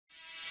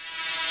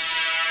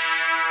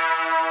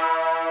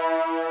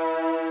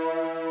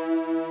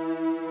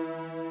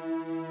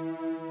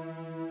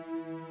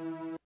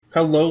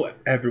Hello,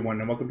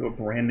 everyone, and welcome to a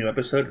brand new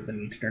episode of the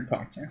Need to Nerd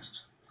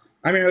Podcast.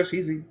 I'm your host,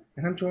 Easy,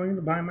 and I'm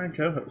joined by my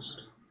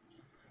co-host,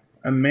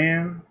 a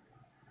man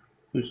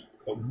whose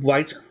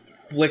lights are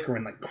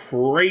flickering like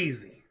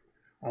crazy.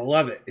 I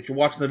love it. If you're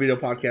watching the video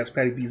podcast,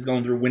 Patty B is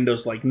going through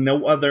windows like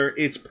no other.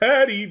 It's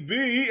Patty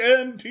B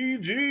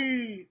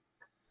MTG.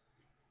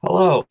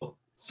 Hello.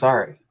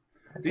 Sorry.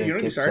 Dude, you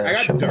know what? Sorry,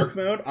 I got dark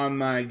mode on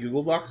my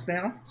Google Docs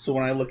now, so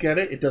when I look at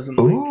it, it doesn't.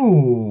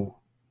 Ooh.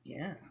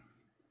 Yeah.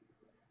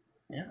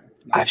 Yeah.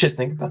 I should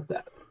think about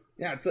that.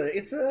 Yeah,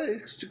 it's a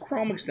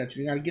Chrome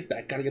extension. You gotta get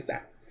that.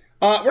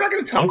 We're not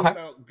gonna talk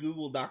about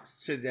Google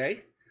Docs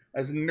today,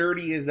 as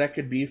nerdy as that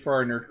could be for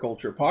our nerd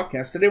culture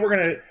podcast. Today we're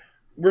gonna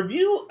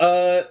review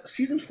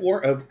season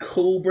 4 of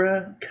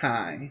Cobra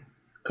Kai.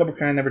 Cobra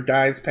Kai Never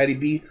Dies. Patty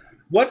B.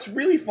 What's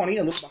really funny,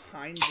 a little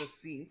behind the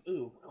scenes.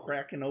 Ooh,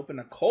 cracking open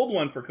a cold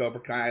one for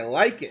Cobra Kai. I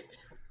like it.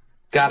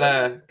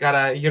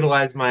 Gotta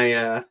utilize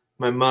my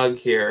my mug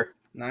here.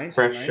 Nice.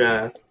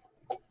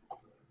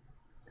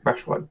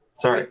 Fresh one.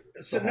 Sorry.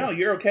 So no,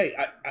 you're okay.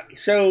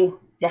 So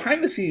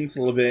behind the scenes a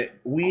little bit,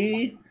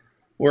 we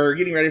were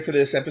getting ready for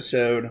this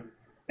episode,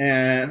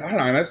 and I don't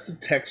know, I must have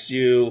texted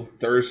you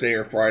Thursday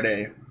or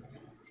Friday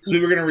because we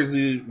were going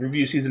to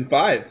review season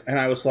 5, and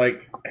I was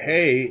like,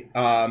 "Hey,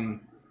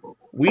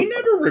 we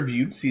never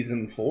reviewed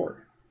season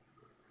 4."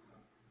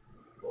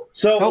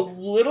 So a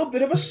little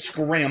bit of a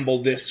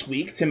scramble this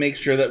week to make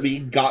sure that we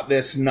got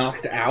this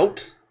knocked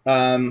out.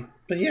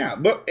 But yeah,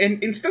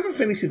 and instead of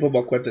fantasy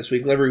football quit this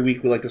week, every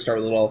week we like to start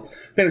with a little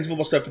fantasy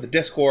football stuff for the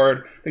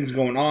Discord, things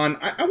going on.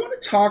 I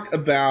want to talk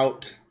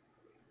about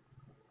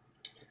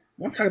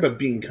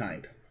being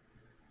kind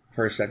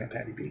for a second,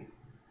 Patty B.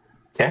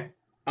 Okay.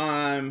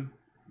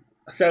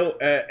 So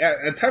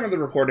at time of the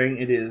recording,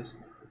 it is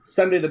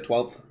Sunday the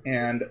 12th,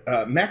 and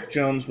Mac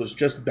Jones was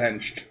just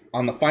benched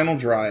on the final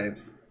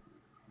drive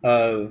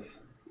of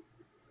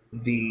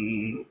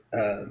the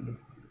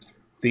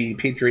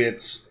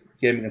Patriots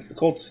game against the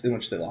Colts, in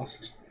which they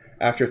lost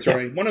after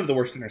throwing one of the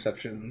worst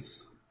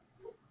interceptions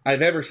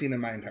I've ever seen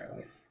in my entire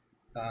life.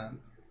 If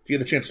you get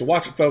the chance to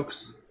watch it,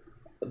 folks,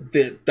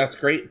 that's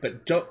great.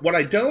 But what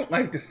I don't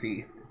like to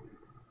see,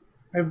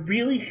 I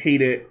really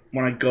hate it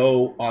when I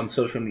go on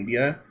social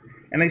media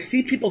and I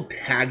see people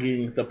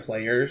tagging the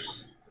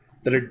players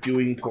that are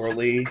doing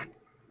poorly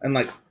and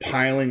like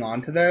piling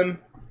onto them.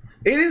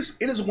 It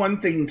is one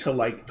thing to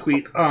like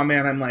tweet, "Oh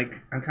man,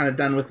 I'm kind of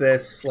done with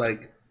this,"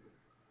 like.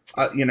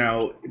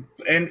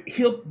 And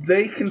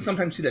they can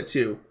sometimes see that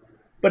too,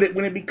 but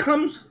when it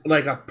becomes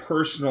like a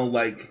personal,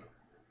 like,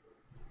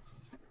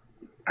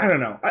 I don't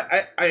know.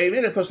 I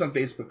made a post on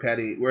Facebook,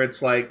 Patty, where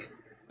it's like,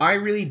 I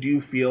really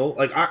do feel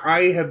like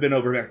I have been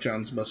over Mac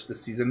Jones most of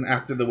this season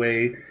after the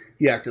way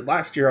he acted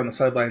last year on the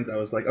sidelines. I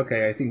was like,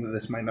 okay, I think that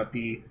this might not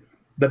be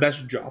the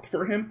best job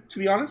for him, to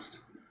be honest.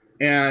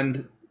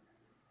 And,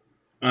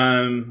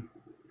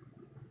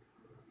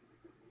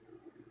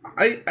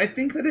 I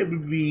think that it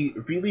would be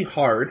really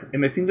hard,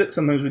 and I think that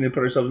sometimes we need to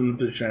put ourselves in the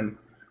position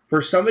for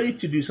somebody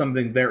to do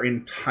something their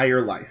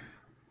entire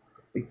life.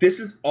 Like, this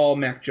is all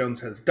Mac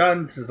Jones has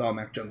done. This is all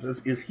Mac Jones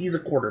is he's a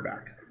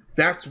quarterback.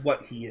 That's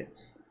what he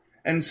is.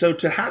 And so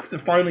to have to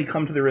finally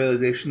come to the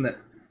realization that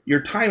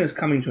your time is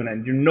coming to an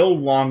end, you're no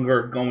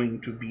longer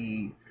going to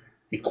be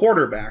a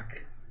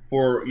quarterback,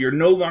 you're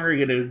no longer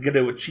going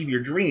to achieve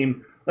your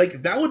dream,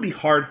 like, that would be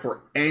hard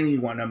for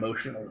anyone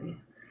emotionally.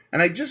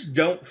 And I just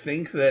don't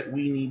think that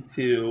we need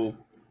to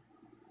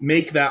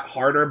make that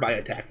harder by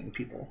attacking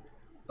people.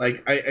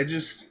 Like, I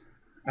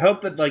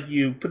hope that, like,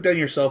 you put down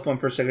your cell phone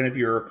for a second if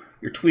you're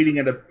tweeting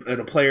at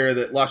a player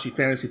that lost you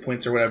fantasy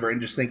points or whatever,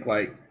 and just think,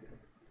 like,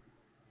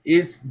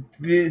 is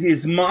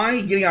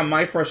my getting on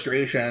my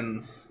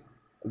frustrations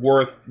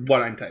worth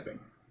what I'm typing?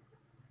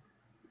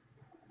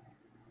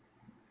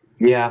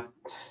 Yeah.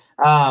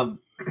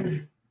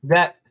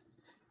 That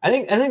I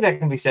think that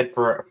can be said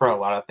for a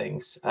lot of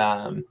things.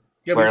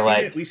 Yeah,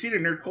 we see it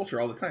in nerd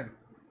culture all the time.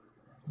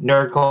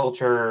 Nerd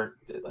culture,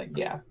 like,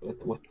 yeah,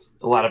 with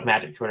a lot of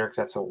Magic Twitter, because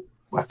that's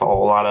what I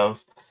follow a lot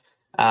of.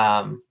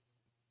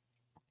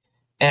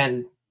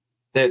 And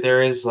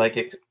there is, like,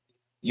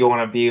 you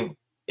want to be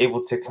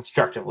able to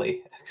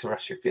constructively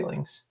express your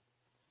feelings,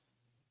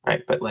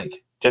 right? But,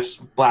 like,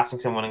 just blasting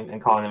someone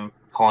and calling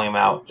them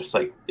out, just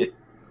like it.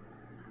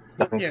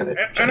 Nothing's going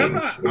to change.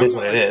 It is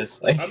what it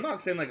is. Like, I'm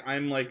not saying, like,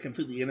 I'm, like,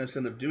 completely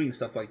innocent of doing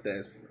stuff like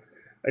this.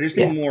 I just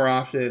think more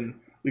often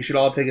we should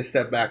all take a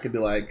step back and be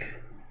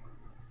like,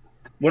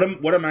 what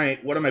am I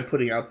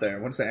putting out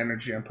there? What's the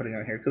energy I'm putting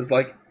out here? Because,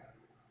 like,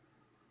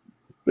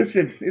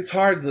 listen, it's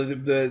hard.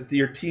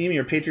 Your team,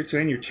 your Patriots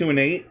fan, you're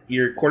 2-8.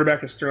 Your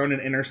quarterback has thrown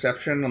an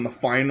interception on the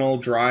final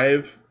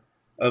drive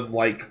of,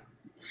 like,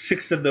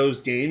 6 of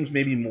those games,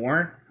 maybe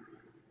more.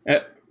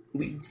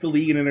 Leads the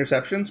league in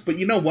interceptions. But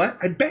you know what?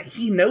 I bet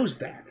he knows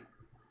that.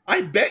 I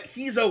bet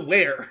he's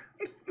aware.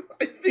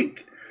 I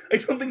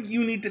don't think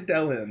you need to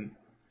tell him.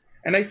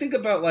 And I think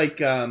about, like,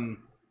 the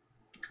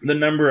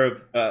number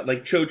of,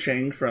 like, Cho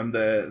Chang from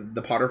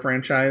the Potter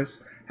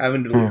franchise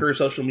having to leave her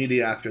social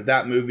media after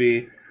that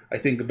movie. I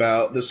think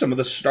about some of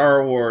the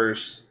Star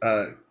Wars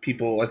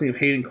people. I think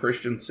of Hayden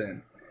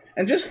Christensen,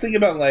 and just think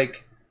about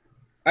like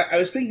I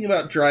was thinking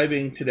about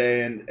driving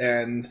today,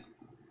 and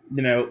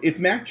if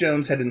Mac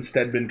Jones had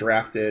instead been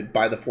drafted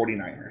by the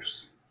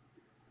 49ers,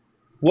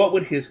 what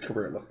would his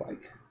career look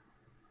like?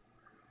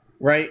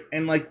 Right?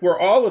 And like we're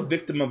all a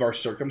victim of our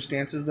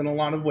circumstances in a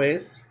lot of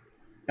ways.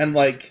 And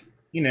like,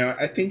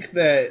 I think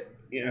that,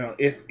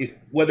 if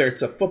whether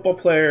it's a football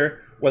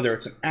player, whether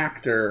it's an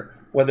actor,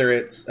 whether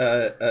it's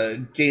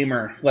a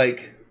gamer,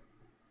 like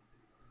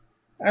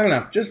I don't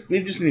know,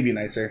 we just need to be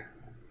nicer.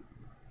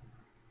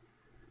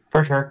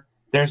 For sure.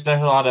 There's a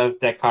lot of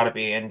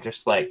dichotomy and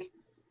just like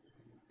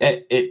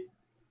it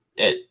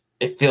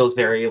feels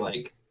very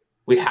like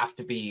we have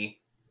to be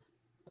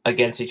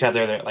against each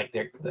other. There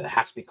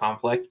has to be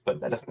conflict, but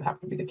that doesn't have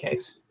to be the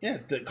case. Yeah,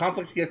 the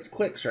conflict gets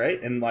clicks,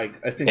 right? And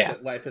like I think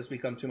that life has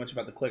become too much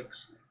about the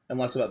clicks and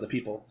less about the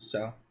people.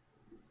 So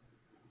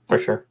for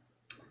sure.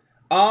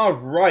 All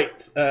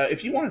right.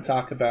 If you want to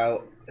talk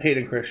about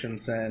Hayden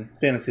Christensen,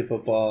 fantasy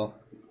football,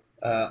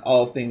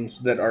 all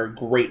things that are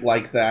great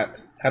like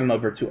that, head on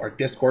over to our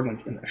Discord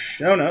link in the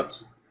show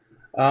notes.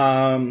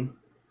 All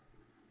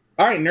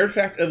right, Nerd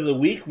Fact of the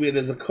Week. It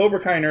is a Cobra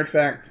Kai Nerd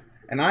Fact,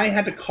 and I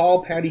had to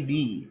call Patty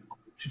B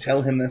to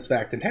tell him this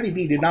fact, and Patty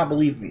B did not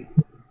believe me.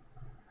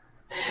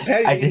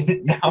 I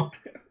didn't know.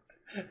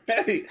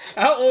 Patty,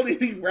 how old do you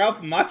think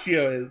Ralph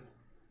Macchio is?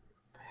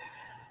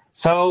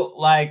 So,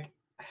 like,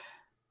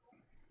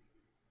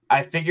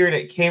 I figured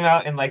it came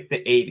out in, like, the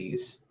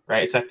 80s,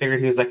 right? So I figured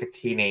he was, like, a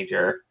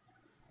teenager.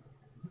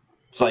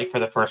 It's, like, for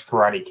the first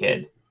Karate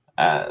Kid.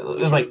 It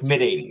was, like,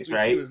 mid-80s,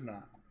 right? He was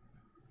not.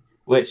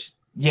 Which,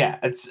 yeah,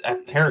 it's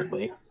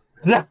apparently.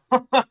 So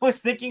I was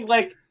thinking,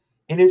 like,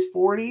 in his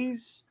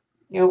 40s,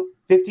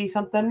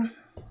 50-something.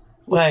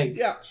 Like...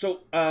 Yeah, so,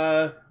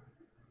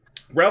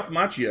 Ralph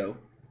Macchio,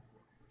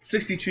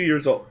 62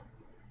 years old.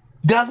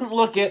 Doesn't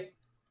look it.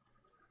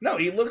 No,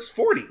 he looks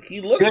 40.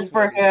 He looks good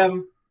for 40.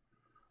 Him.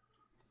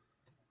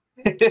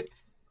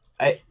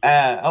 A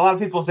lot of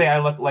people say I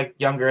look like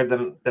younger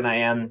than I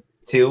am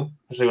too,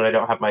 especially when I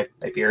don't have my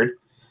beard.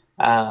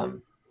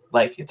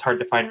 Like it's hard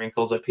to find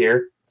wrinkles up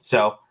here.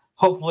 So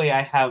hopefully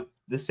I have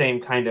the same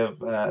kind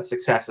of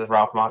success as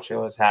Ralph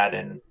Macchio has had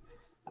in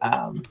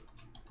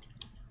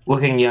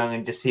looking young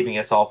and deceiving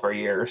us all for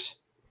years.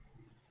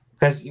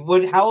 Because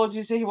how old did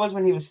you say he was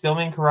when he was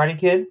filming Karate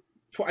Kid?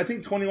 I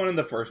think 21 in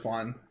the first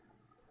one.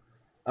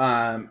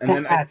 And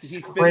that's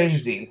then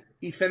crazy.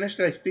 He finished,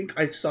 I think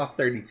I saw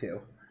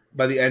 32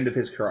 by the end of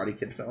his Karate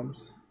Kid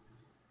films.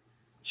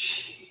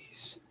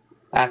 Jeez.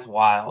 That's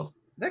wild.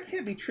 That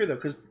can't be true, though,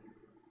 because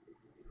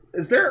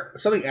is there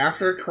something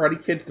after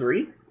Karate Kid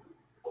 3?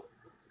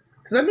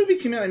 Because that movie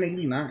came out in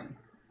 89.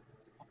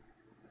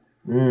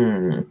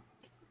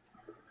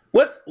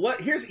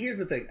 Here's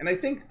the thing, and I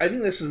think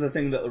this is the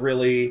thing that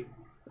really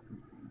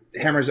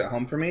hammers it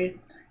home for me,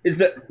 is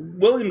that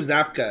William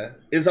Zabka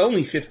is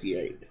only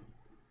 58.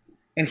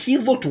 And he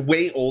looked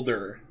way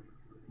older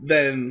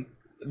than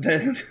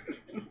Macchio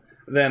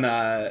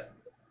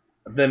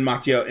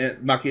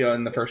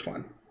in the first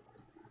one.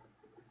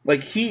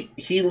 Like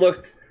he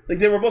looked like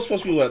they were both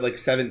supposed to be like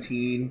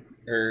 17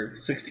 or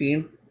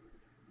 16.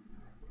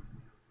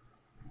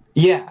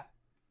 Yeah.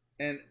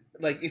 And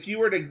like if you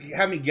were to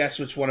have me guess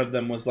which one of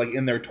them was like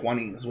in their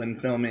 20s when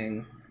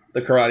filming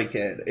The Karate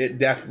Kid, it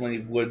definitely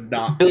would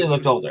not. Billy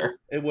looked older.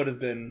 It would have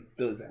been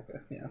Billy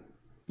Zabka. Yeah.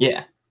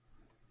 Yeah.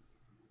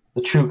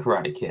 The true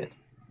Karate Kid.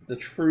 The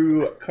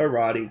true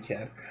Karate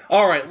Kid.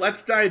 All right,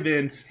 let's dive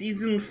in.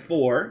 Season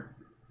 4.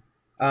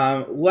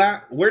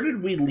 Where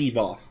did we leave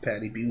off,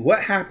 Patty B? What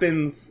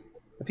happens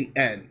at the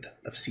end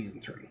of season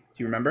 3? Do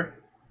you remember?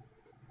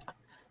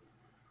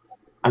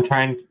 I'm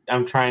trying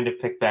to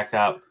pick back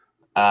up.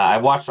 I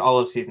watched all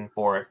of season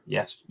 4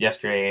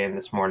 yesterday and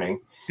this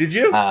morning. Did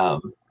you?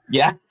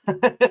 Yeah.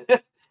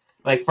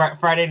 Like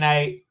Friday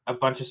night, a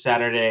bunch of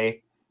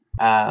Saturday,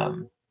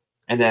 and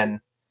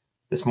then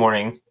this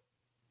morning.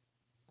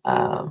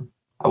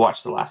 I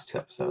watched the last 2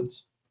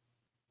 episodes.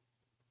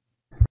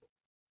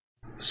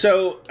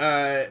 So,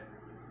 at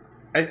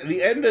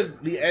the end of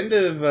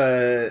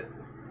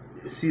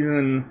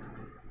season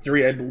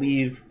 3, I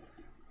believe,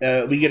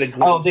 we get a glimpse.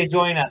 Oh, they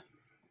join up.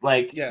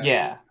 Like,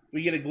 yeah.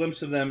 We get a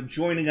glimpse of them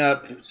joining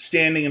up,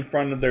 standing in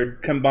front of their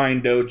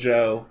combined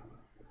dojo,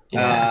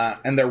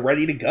 and they're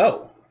ready to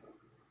go.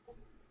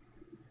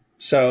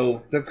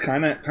 So that's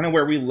kind of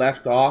where we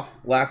left off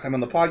last time on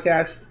the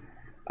podcast.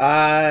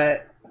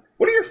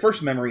 What are your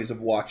first memories of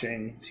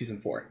watching season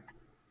 4?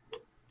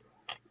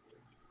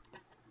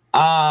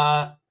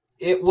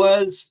 It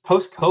was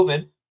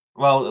post-COVID.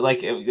 Well, like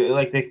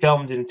they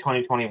filmed in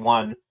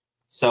 2021,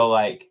 so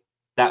like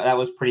that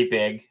was pretty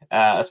big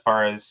as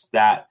far as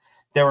that.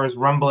 There was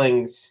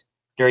rumblings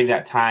during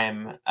that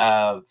time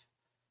of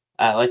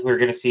like we were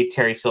going to see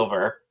Terry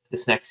Silver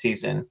this next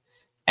season,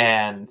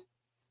 and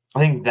I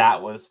think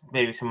that was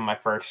maybe some of my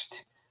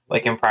first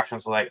like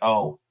impressions. Like,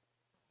 oh,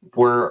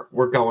 we're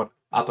going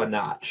up a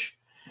notch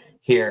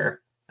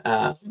here.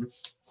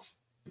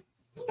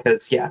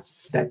 Because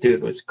that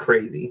dude was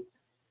crazy.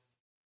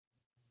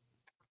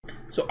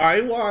 So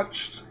I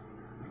watched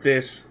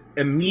this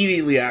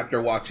immediately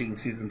after watching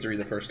season 3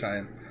 the first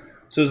time.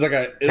 So it was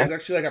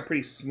actually like a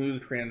pretty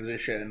smooth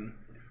transition.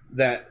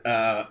 That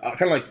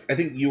kind of like, I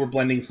think you were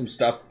blending some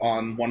stuff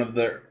on one of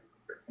the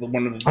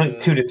like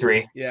 2 to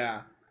 3.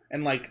 Yeah,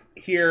 and like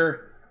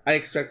here, I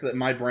expect that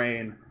my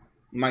brain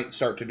might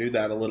start to do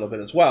that a little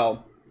bit as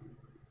well.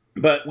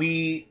 But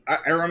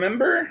I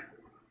remember.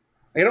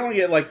 I don't want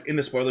to get like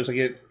into spoilers.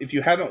 Like if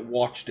you haven't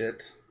watched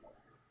it,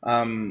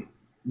 I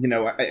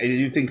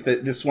do think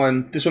that this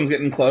one's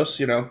getting close.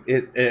 You know,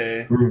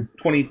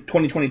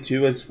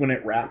 2022 is when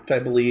it wrapped, I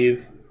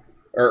believe,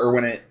 or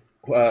when it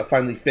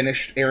finally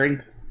finished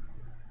airing.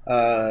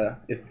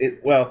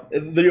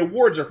 The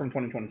awards are from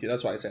 2022.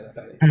 That's why I say that,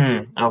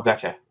 Patty. Oh,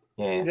 gotcha.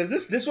 Yeah.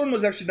 Because this one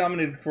was actually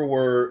nominated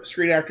for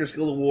Screen Actors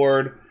Guild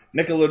Award,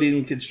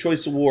 Nickelodeon Kids'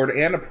 Choice Award,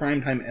 and a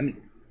Primetime Emmy.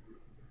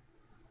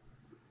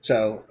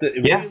 So,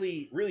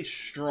 really, really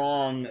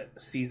strong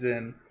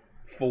season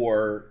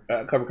for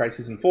Cobra Kai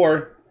season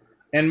 4.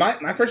 And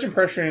my first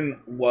impression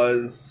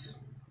was,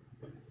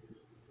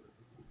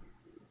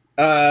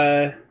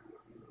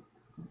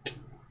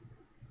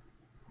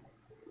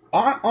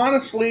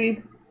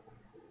 honestly,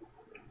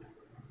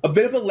 a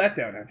bit of a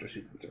letdown after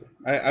season 2.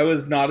 I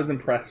was not as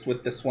impressed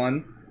with this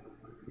one.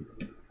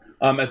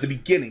 At the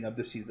beginning of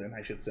the season,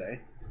 I should say.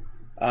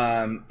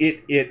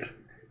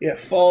 It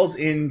falls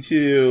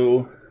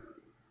into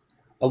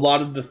a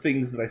lot of the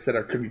things that I said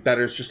could be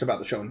better. It's just about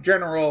the show in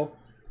general.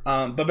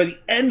 But by the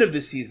end of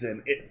the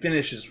season, it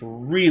finishes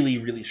really,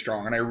 really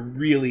strong. And I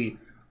really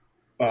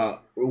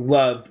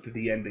loved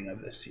the ending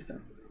of this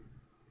season.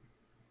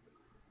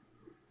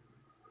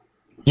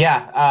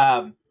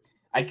 Yeah.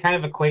 I kind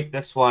of equate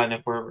this one,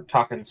 if we're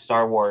talking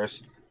Star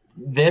Wars,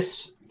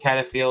 this kind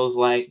of feels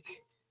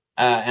like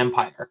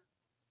Empire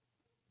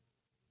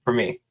for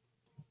me.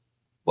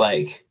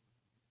 Like,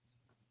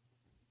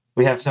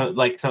 we have some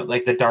like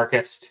the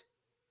darkest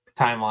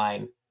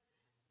timeline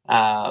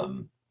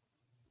of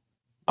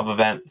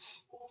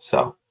events.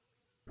 So,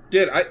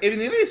 dude, I mean,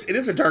 it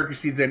is a darker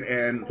season,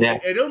 and yeah.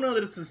 I don't know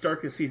that it's as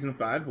dark as season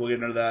 5. We'll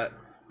get into that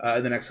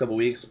in the next couple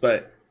weeks,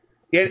 but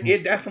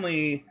it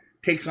definitely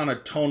takes on a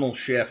tonal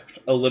shift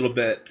a little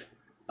bit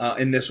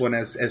in this one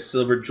as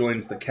Silver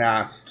joins the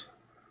cast.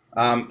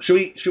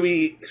 Should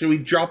we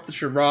drop the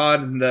charade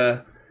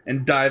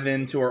and dive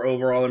into our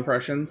overall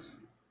impressions?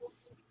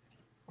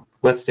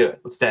 Let's do it.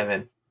 Let's dive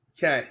in.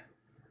 Okay.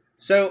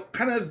 So,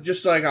 kind of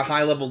just like a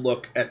high-level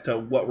look at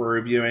what we're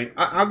reviewing.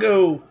 I'll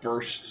go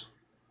first.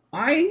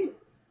 I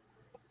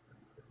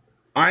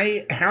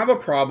have a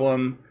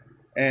problem,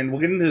 and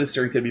we'll get into this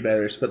during Could Be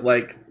Betters, but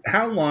like,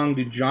 how long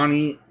do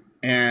Johnny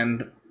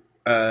and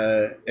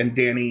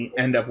Danny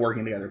end up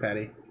working together,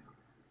 Patty?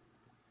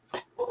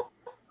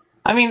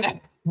 I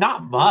mean,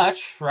 not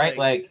much, right?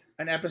 Like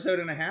an episode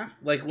and a half,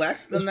 like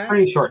less than that.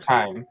 Pretty short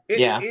time.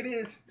 It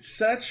is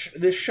such.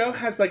 This show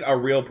has like a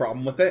real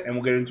problem with it, and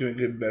we'll get into it in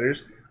Good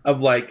Betters, of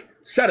like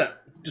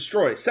setup,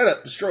 destroy,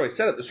 setup, destroy,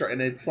 setup, destroy,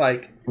 and it's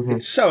like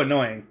it's so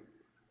annoying.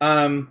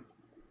 Well,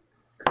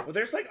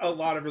 there's like a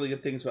lot of really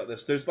good things about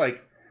this. There's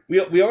like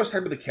we always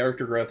talk about the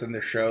character growth in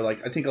this show.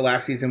 Like I think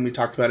last season we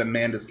talked about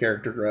Amanda's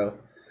character growth.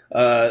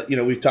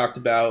 We've talked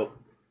about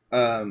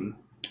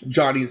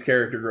Johnny's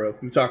character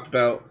growth. We talked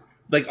about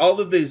like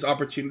all of these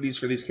opportunities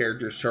for these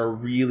characters to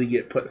really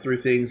get put through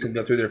things and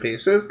go through their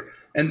paces.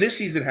 And this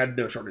season had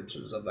no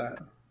shortages of that.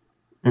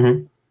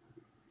 Mm-hmm.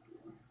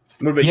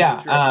 What about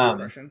your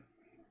impression?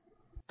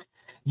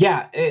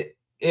 Yeah, I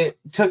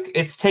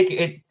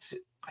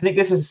think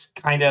this is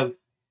kind of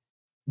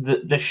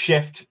the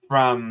shift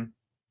from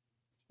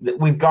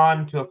we've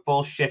gone to a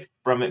full shift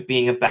from it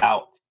being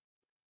about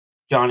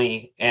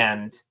Johnny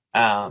and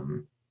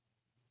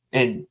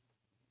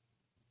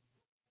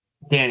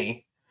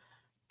Danny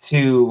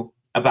to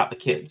about the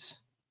kids,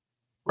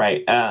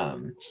 right?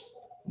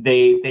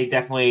 They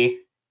definitely,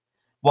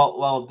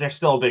 well, they're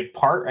still a big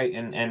part, right?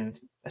 And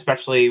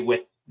especially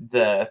with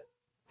the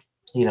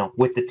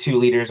two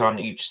leaders on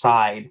each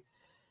side,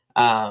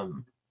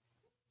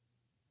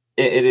 it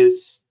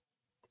is.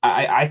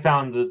 I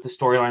found the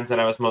storylines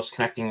that I was most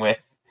connecting with,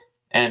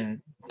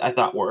 and I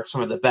thought were some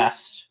of the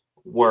best,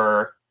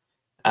 were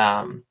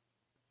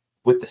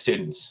with the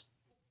students.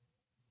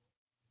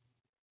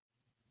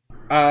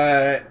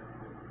 I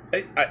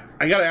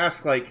gotta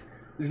ask, like,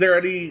 is there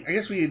any? I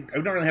guess I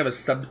don't really have a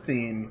sub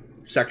theme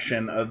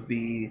section of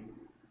the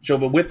show,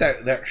 but with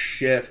that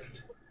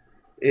shift,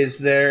 is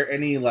there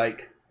any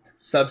like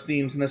sub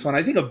themes in this one?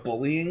 I think of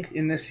bullying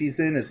in this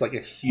season is like a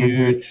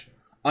huge,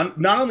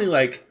 not only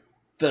like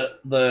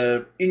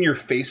the in your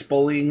face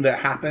bullying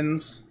that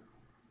happens,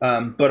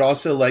 but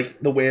also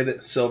like the way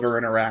that Silver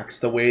interacts,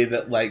 the way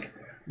that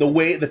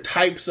the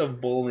types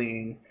of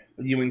bullying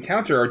you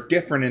encounter are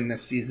different in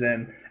this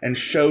season and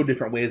show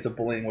different ways of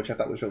bullying, which I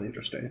thought was really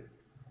interesting.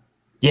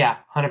 Yeah,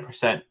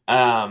 100%.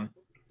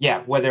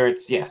 Whether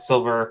it's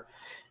Silver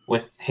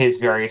with his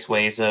various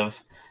ways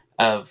of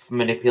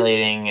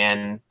manipulating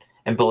and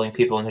bullying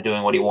people into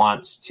doing what he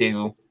wants,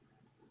 to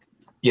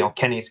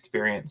Kenny's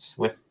experience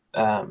with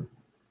the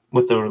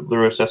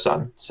LaRusso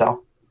son.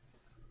 So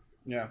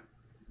yeah.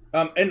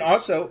 And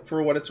also,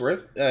 for what it's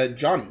worth,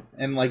 Johnny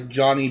and like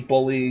Johnny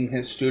bullying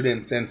his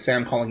students and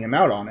Sam calling him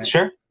out on it.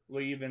 Sure.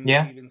 We even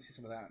see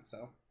some of that.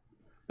 So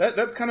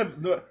that's kind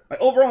of my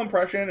overall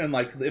impression. And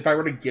like, if I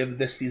were to give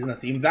this season a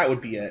theme, that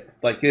would be it.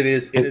 Like, it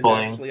is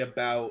actually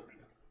about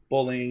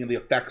bullying and the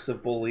effects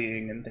of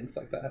bullying and things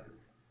like that.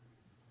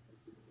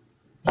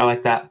 I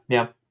like that.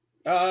 Yeah.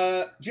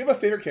 Do you have a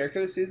favorite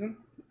character this season?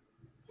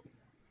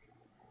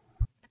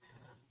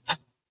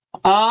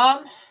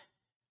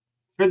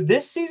 For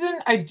this season,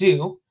 I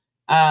do.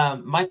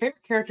 My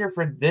favorite character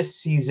for this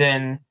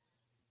season,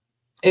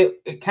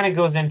 it kind of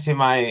goes into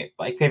my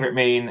like favorite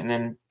main and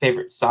then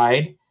favorite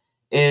side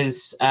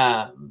is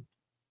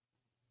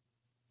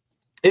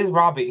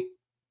Robbie.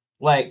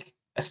 Like,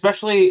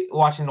 especially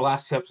watching the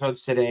last 2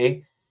 episodes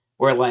today,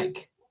 where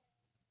like,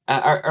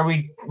 are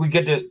we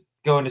good to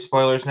go into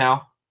spoilers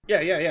now?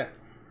 Yeah.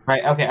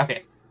 Right.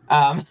 Okay.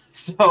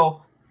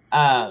 So,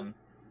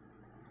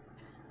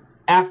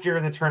 after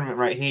the tournament,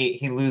 right,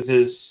 he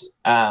loses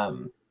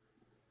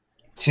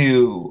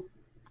to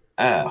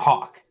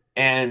Hawk,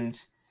 and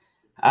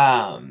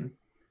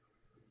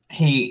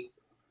he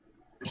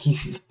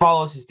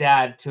follows his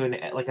dad to an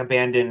like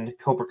abandoned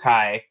Cobra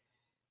Kai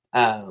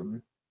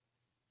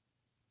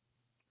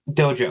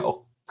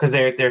dojo because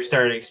they're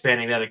started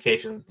expanding to other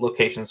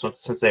locations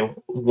since they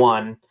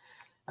won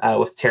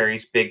with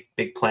Terry's big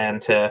plan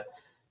to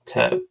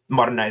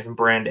modernize and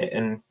brand it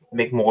and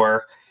make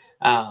more.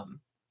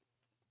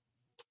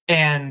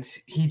 And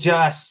he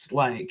just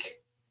like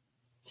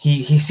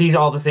he sees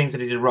all the things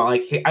that he did wrong.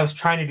 Like, I was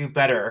trying to do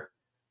better,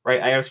 right?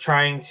 I was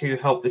trying to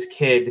help this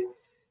kid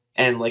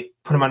and like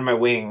put him on my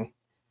wing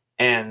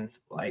and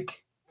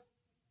like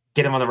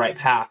get him on the right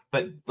path.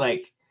 But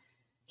like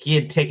Kenny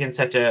had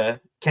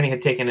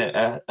taken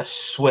a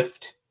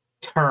swift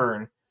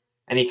turn,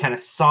 and he kind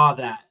of saw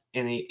that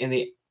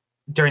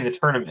during the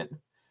tournament.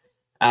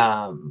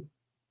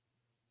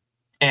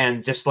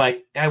 And just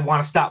like, I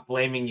want to stop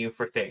blaming you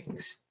for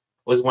things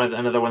was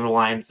another one of the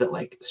lines that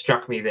like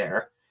struck me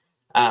there.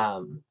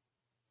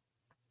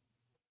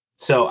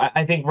 So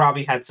I think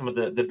Robbie had some of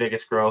the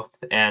biggest growth,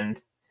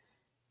 and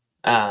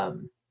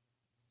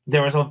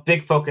there was a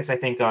big focus, I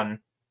think, on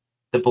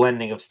the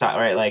blending of style,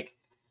 right? Like,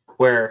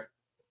 where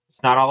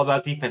it's not all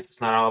about defense,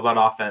 it's not all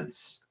about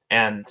offense,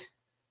 and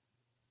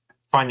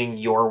finding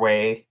your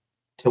way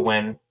to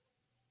win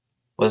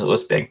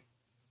was big.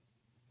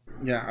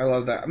 Yeah, I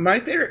love that. My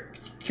favorite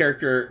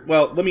character,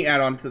 well, let me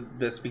add on to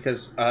this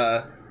because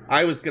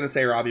I was going to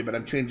say Robbie, but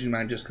I'm changing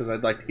mine just because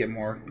I'd like to get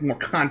more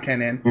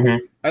content in.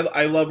 Mm-hmm.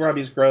 I love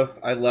Robbie's growth.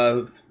 I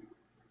love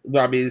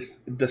Robbie's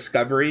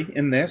discovery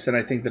in this, and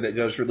I think that it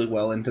goes really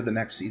well into the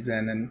next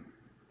season, and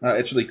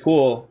it's really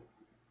cool.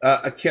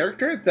 A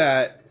character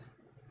that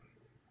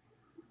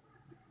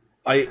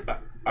I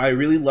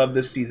really love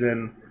this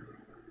season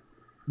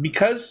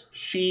because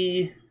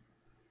she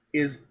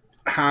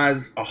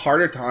has a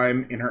harder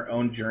time in her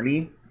own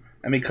journey,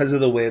 and because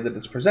of the way that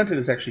it's presented,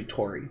 is actually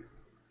Tori.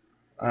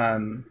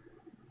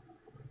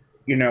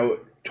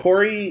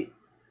 Tori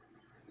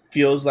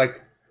feels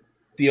like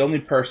the only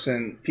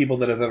people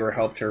that have ever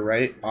helped her,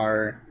 right,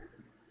 are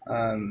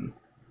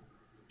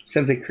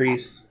Sensei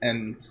Kreese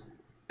and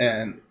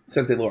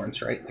Sensei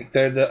Lawrence, right? Like,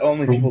 they're the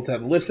only people to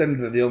have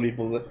listened. They're the only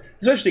people that,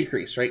 especially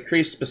Kreese, right?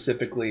 Kreese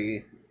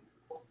specifically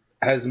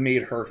has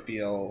made her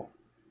feel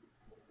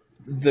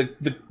the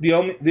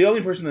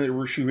only person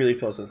that she really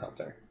feels has helped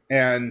her,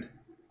 and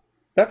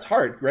that's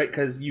hard, right?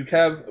 Because you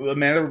have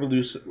Amanda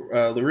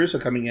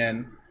LaRusso coming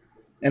in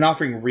and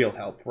offering real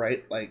help,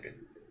 right? Like,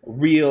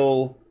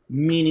 real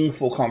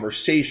meaningful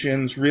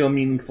conversations, real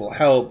meaningful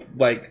help.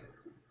 Like,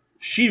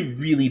 she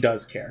really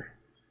does care.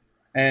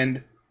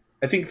 And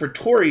I think for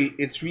Tori,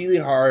 it's really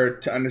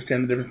hard to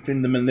understand the difference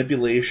between the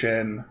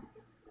manipulation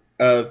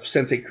of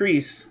Sensei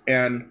Kreese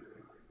and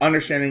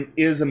understanding,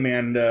 is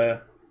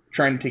Amanda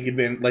trying to take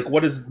advantage? Like,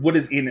 what is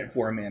in it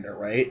for Amanda,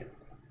 right?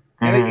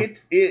 And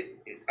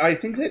I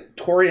think that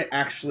Tori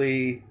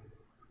actually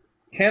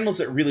handles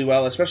it really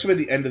well, especially by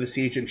the end of the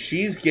season.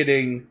 She's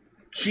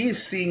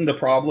seeing the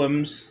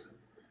problems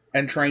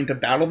and trying to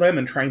battle them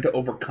and trying to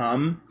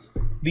overcome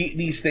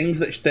these things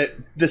that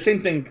the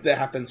same thing that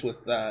happens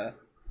with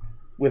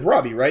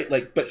Robbie, right?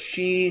 Like, but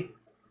she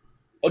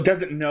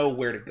doesn't know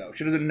where to go.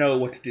 She doesn't know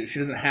what to do. She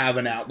doesn't have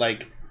an out.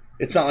 Like,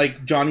 it's not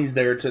like Johnny's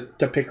there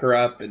to pick her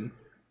up and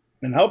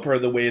help her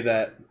the way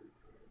that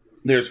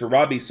there's for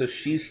Robbie. So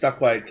she's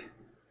stuck like,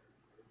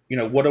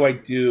 what do I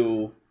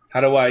do?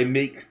 How do I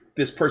make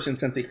this person,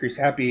 Sensei Kreese,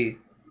 happy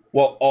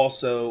while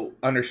also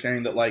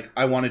understanding that, like,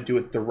 I want to do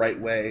it the right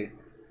way,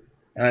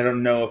 and I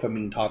don't know if I'm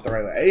being taught the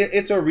right way.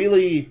 It's a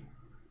really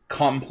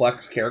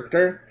complex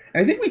character,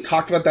 and I think we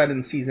talked about that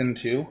in season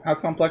 2, how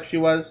complex she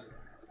was.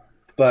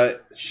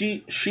 But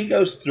she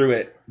goes through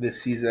it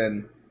this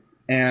season,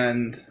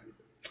 and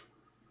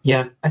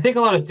yeah, I think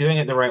a lot of doing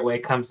it the right way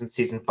comes in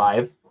season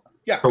 5.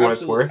 Yeah, for what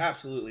it's worth.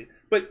 Absolutely.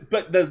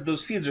 But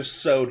those seeds are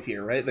sowed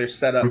here, right? They're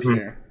set up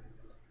here.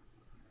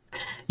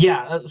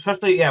 Yeah,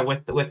 especially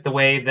with the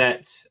way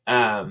that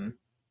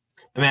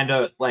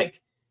Amanda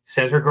like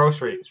says her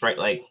groceries, right?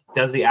 Like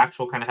does the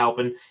actual kind of help,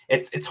 and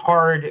it's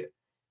hard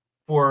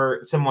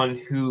for someone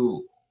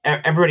who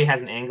everybody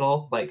has an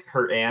angle, like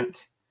her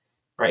aunt,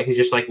 right? Who's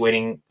just like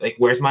waiting, like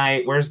where's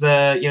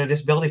the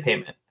disability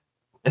payment?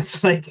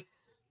 It's like,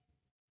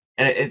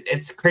 and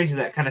it's crazy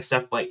that kind of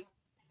stuff like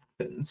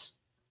happens,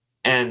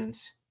 and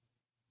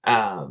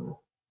um,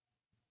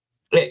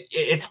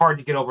 it's hard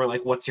to get over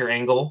like what's your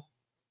angle,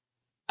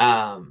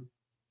 um,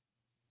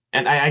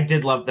 and I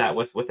did love that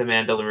with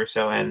Amanda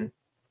LaRusso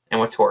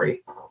and with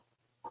Tori.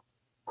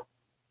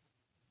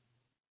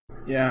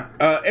 Yeah.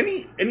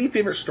 Any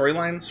favorite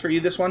storylines for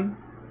you this one?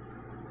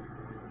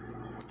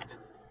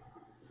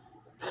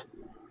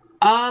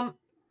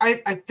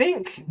 I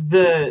think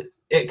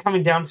it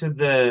coming down to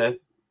the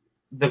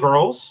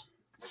girls,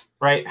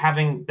 right?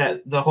 Having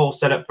the whole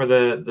setup for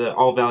the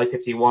All Valley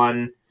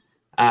 51,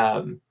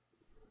 um,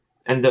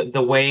 and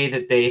the way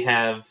that they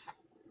have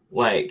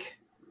like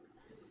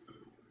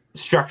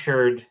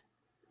structured.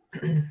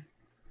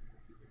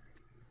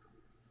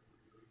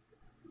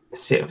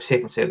 See if I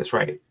can say this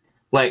right.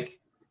 Like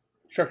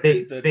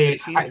Structured the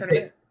team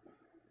tournament.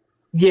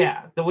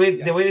 Yeah, the way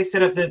they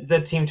set up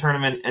the team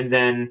tournament, and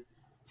then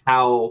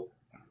how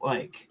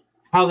like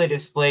how they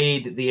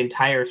displayed the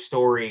entire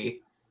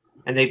story,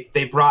 and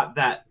they brought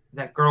that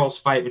girls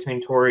fight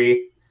between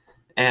Tori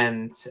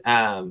and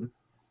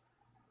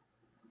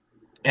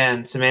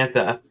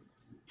Samantha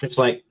just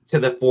like to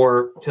the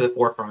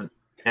forefront,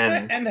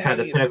 and And kind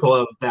of the pinnacle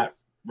of that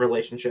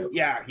relationship.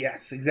 Yeah,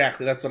 yes,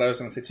 exactly. That's what I was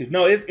going to say too.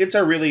 No, it's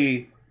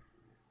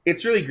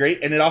really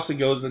great, and it also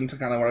goes into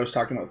kind of what I was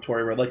talking about with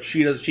Tori, where like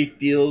she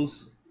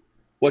feels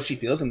what she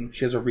feels, and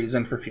she has a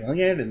reason for feeling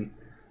it, and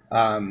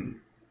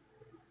um,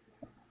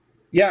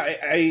 yeah,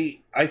 I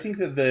think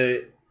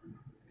that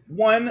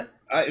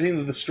I think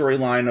that the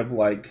storyline of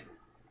like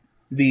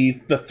the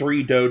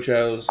three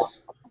dojos,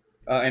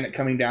 and it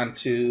coming down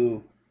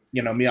to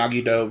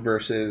Miyagi Do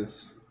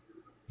versus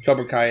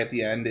Cobra Kai at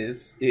the end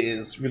is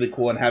really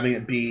cool, and having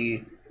it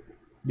be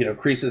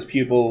Kreese's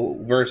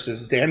pupil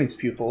versus Danny's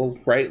pupil,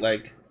 right?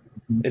 Like,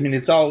 I mean,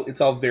 it's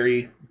all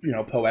very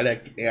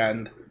poetic,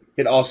 and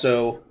it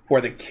also for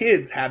the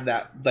kids had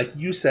that, like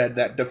you said,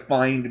 that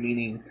defined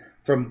meaning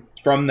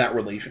from that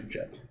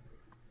relationship.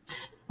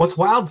 What's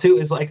wild too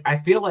is like I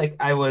feel like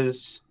I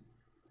was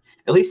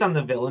at least on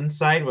the villain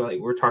side, where like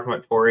we're talking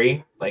about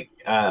Tori, like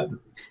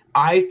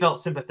I felt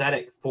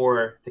sympathetic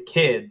for the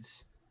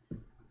kids,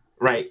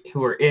 right,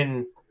 who are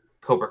in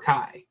Cobra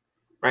Kai,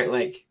 right?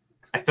 Like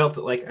I felt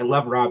like I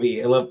love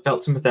Robbie.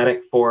 Felt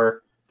sympathetic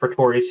for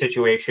Tori's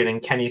situation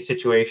and Kenny's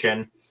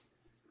situation,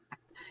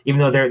 even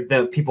though they're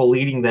the people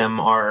leading them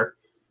are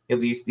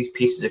these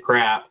pieces of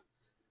crap.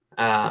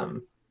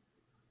 Um,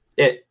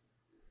 it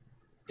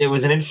it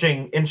was an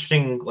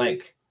interesting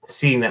like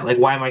seeing that. Like,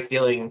 why am I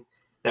feeling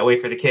that way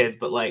for the kids,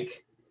 but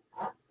like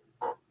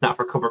not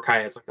for Cobra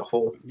Kai as like a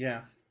whole?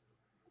 Yeah,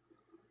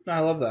 no, I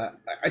love that.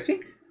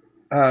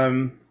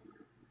 Um,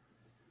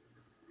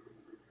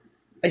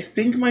 I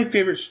think my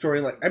favorite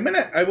storyline.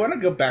 I want to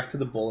go back to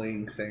the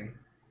bullying thing,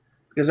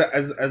 because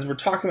as we're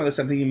talking about this,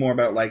 I'm thinking more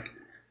about like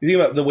you think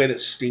about the way that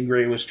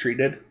Stingray was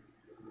treated,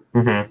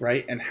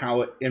 right, and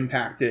how it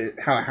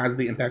has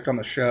the impact on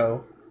the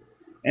show.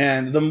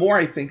 And the more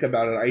I think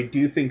about it, I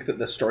do think that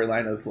the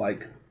storyline of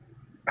like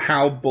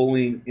how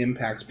bullying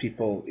impacts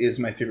people is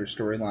my favorite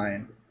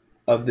storyline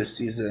of this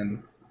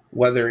season.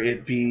 Whether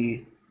it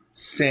be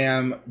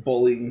Sam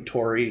bullying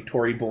Tori,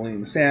 Tori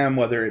bullying Sam,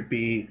 whether it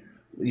be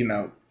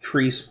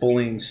Kreese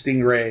bullying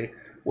Stingray,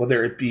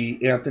 whether it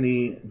be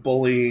Anthony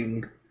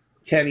bullying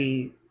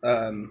Kenny.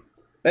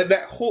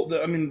 That whole,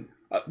 I mean,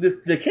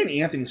 the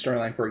Kenny Anthony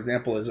storyline, for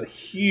example, is a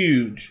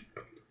huge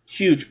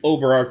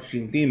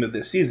overarching theme of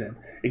this season.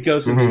 It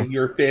goes into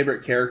your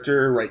favorite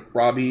character, like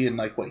Robbie, and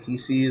like what he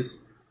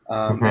sees,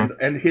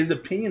 and his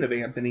opinion of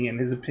Anthony and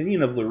his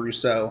opinion of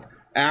LaRusso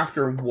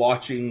after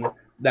watching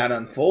that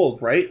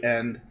unfold, right?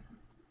 And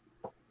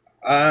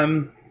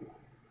I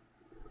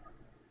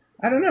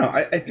don't know.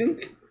 I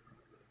think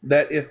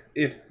that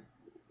if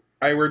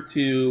I were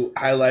to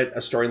highlight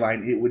a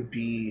storyline, it would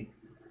be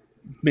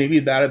maybe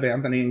that of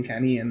Anthony and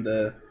Kenny and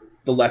the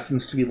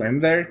lessons to be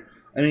learned there.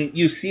 I mean,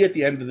 you see at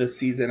the end of the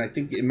season, I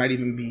think it might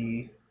even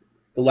be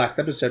the last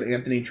episode,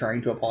 Anthony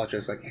trying to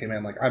apologize, like, "Hey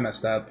man, like I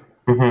messed up,"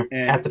 and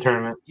At the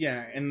tournament,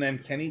 yeah, and then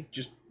Kenny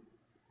just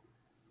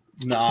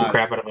the not,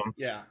 crap out of him.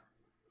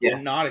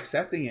 and not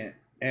accepting it,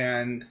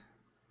 and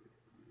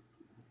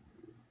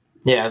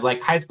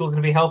like high school's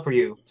gonna be hell for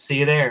you. See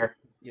you there.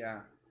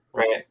 yeah,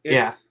 Right.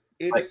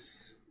 Like,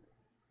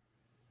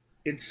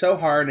 it's so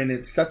hard, and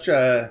it's such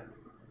a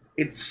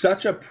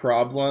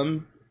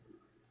problem,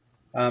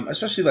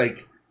 especially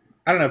like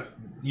I don't know if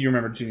you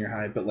remember junior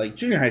high, but like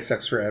junior high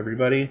sucks for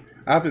everybody.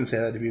 I often say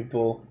that to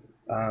people.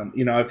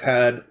 I've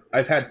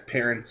had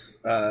parents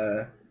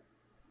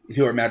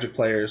who are Magic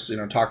players,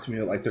 talk to me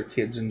about like their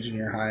kids in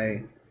junior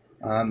high,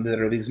 that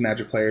are these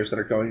Magic players that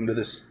are going into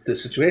this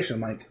situation.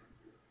 I'm like,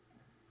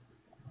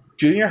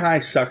 junior high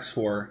sucks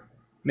for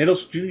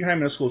Junior high,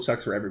 middle school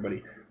sucks for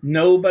everybody.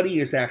 Nobody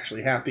is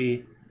actually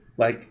happy.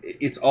 Like,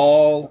 it's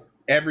all,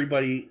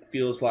 everybody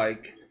feels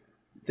like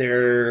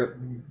they're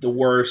the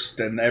worst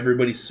and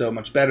everybody's so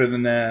much better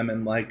than them,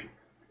 and like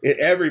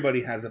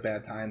everybody has a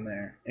bad time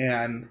there.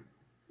 And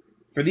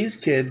for these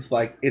kids,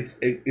 like it's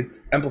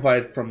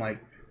amplified from like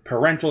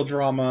parental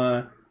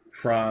drama,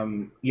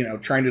 from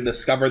trying to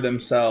discover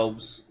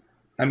themselves.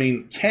 I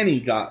mean, Kenny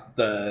got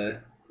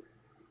the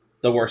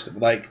worst of it.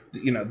 Like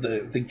the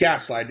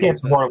gaslighting. Yeah,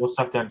 it's horrible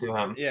stuff done to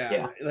him.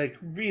 Yeah, like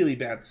really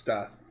bad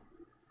stuff.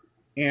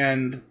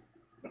 And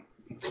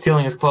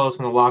stealing his clothes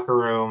from the locker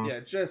room.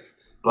 Yeah,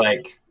 just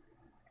like,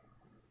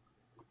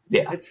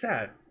 yeah, it's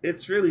sad.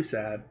 It's really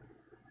sad.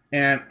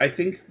 And I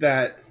think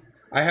that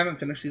I haven't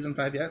finished season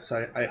 5 yet,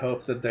 so I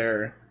hope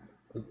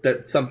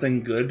that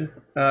something good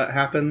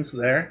happens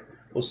there.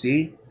 We'll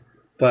see.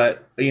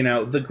 But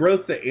the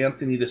growth that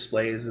Anthony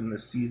displays in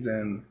this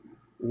season,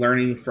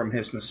 learning from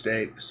his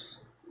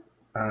mistakes,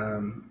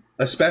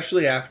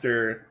 especially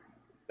after,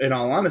 in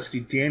all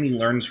honesty, Danny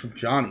learns from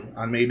Johnny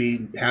on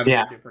maybe having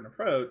a different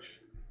approach.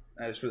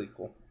 It's really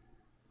cool.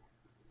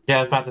 Yeah,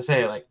 I was about to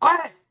say, like,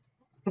 what?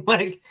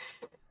 Like,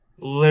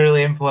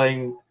 literally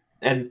employing,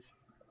 and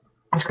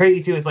what's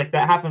crazy too is like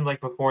that happened like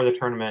before the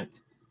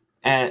tournament,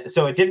 and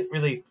so it didn't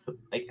really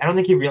like. I don't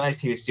think he realized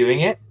he was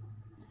doing it,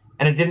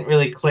 and it didn't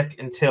really click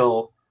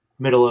until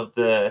middle of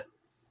the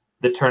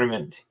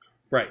tournament.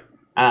 Right.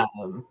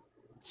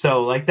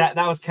 So like that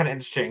was kind of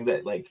interesting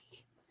that like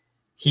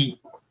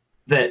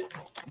that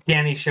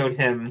Danny showed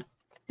him,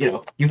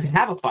 you can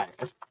have a fire.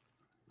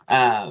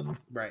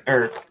 Right.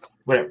 Or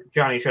whatever.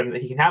 Johnny showed him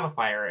that he can have a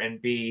fire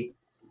and be,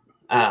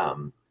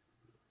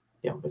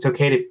 it's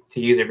okay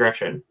to use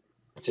aggression.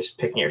 It's just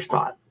picking your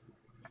spot.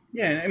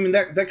 Yeah, I mean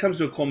that comes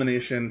to a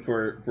culmination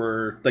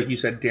for like you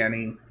said,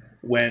 Danny,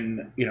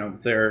 when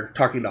they're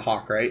talking to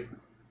Hawk, right?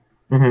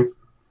 Mm-hmm.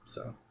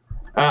 So,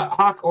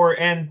 Hawk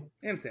and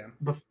Sam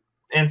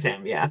and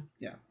Sam, yeah.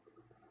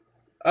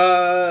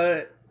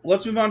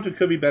 Let's move on to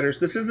Could Be Betters.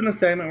 This isn't a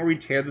segment where we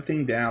tear the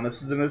thing down.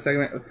 This isn't a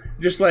segment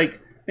just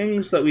like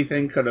things that we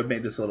think could have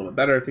made this a little bit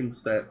better.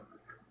 Things that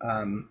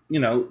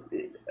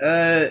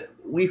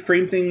we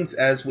frame things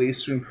as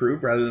ways to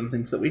improve rather than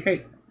things that we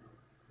hate.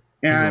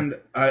 And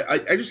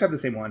I just have the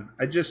same one.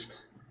 I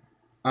just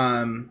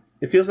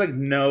it feels like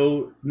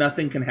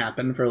nothing can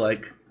happen for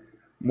like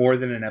more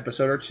than an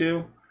episode or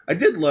two. I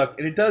did look,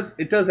 and it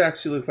does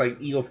actually look like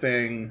Eagle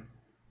Fang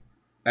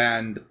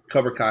and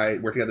Cobra Kai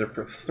were together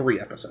for 3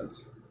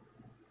 episodes.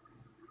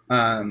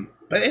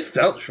 But it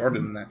felt shorter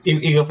than that too.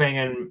 Eagle Fang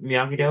and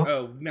Miyagi-Do?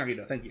 Oh,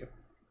 Miyagi-Do, thank you.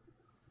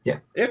 Yeah.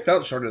 It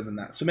felt shorter than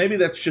that. So maybe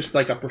that's just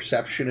like a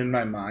perception in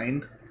my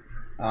mind.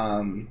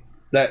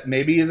 That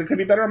maybe it could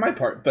be better on my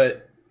part.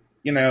 But,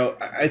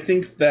 I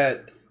think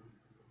that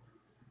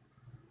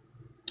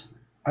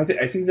I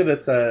think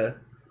that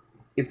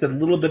it's a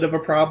little bit of a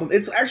problem.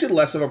 It's actually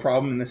less of a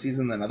problem in this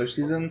season than other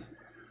seasons.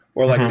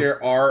 Where like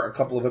there are a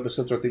couple of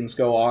episodes where things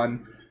go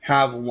on,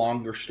 have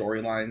longer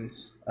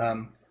storylines.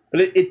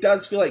 But it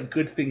does feel like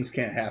good things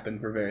can't happen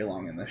for very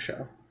long in this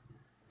show.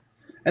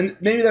 And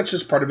maybe that's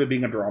just part of it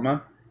being a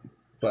drama.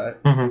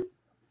 But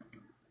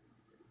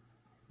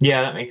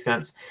yeah, that makes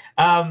sense.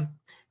 Kind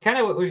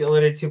of what we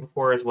alluded to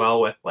before as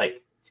well, with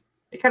like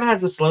it kind of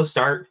has a slow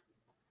start,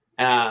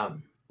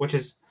 which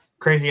is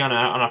crazy on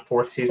a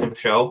 4th season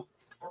show,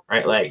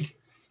 right? Like,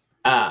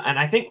 and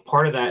I think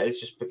part of that is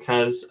just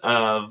because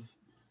of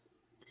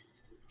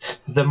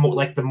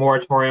the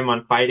moratorium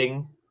on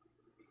fighting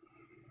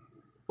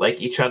like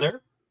each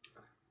other.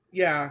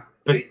 Yeah,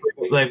 but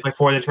like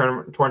before the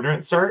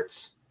tournament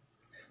starts.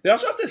 They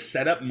also have to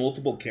set up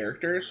multiple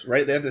characters,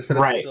 right? They have to set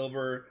up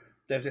Silver.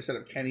 They have to set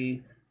up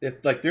Kenny.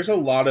 There's a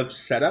lot of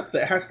setup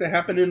that has to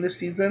happen in this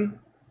season.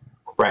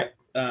 Right.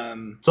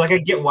 So like I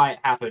get why it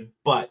happened,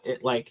 but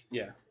it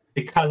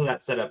because of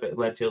that setup, it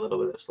led to a little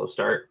bit of a slow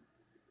start.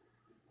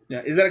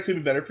 Yeah. Is that could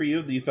be better for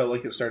you? Do you felt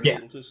like it started a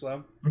little too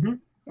slow? Mm-hmm.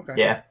 Okay.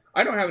 Yeah.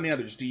 I don't have any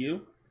others. Do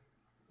you?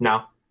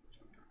 No.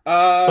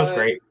 So it's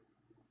great.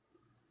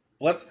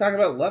 Let's talk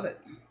about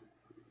Lovitz.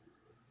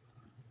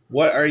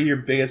 What are your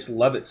biggest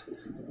Lovitz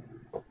this season?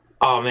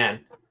 Oh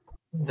man,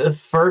 the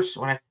first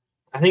one.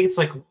 I think it's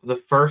like the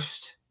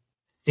first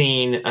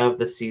scene of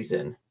the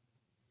season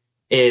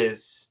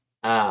is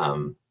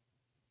Terry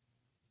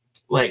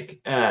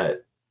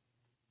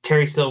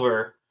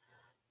Silver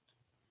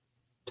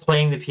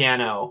playing the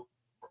piano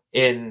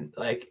in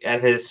like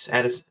at his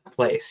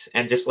place,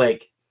 and just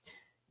like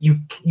you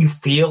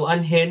feel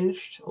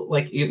unhinged,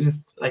 like you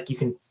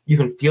can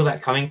feel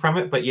that coming from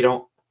it, but you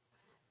don't.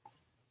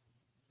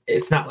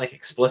 It's not like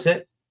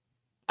explicit.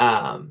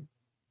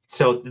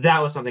 So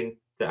that was something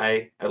that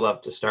I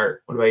love to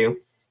start. What about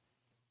you?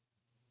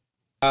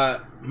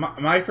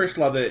 My first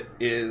love it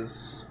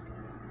is,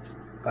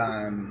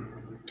 I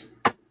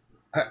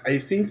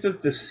think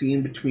that the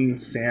scene between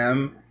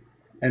Sam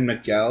and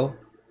Miguel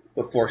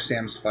before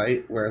Sam's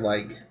fight, where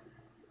like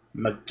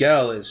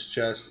Miguel is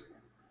just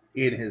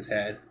in his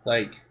head,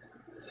 like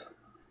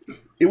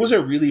it was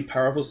a really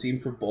powerful scene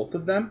for both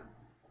of them.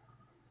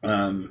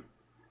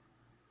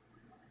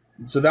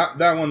 So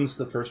that one's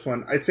the first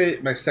one. I'd say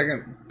my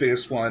second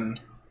biggest one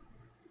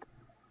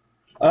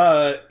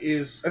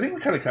is, I think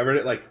we kind of covered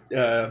it, like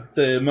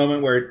the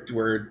moment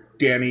where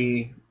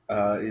Danny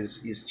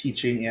is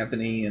teaching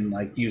Anthony and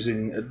like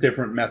using a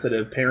different method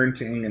of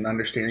parenting and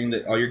understanding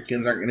that all your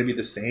kids aren't going to be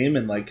the same,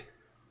 and like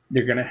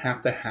they're going to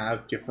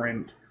have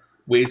different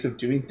ways of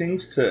doing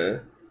things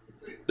to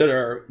that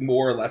are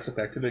more or less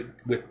effective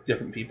with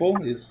different people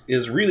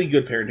is really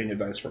good parenting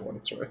advice for what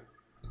it's worth.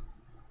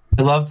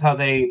 I love how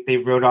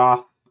they wrote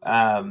off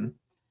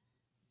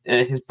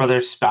his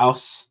brother's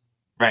spouse,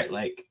 right?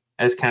 Like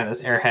as kind of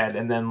this airhead,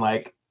 and then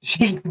like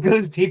she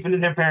goes deep into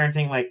their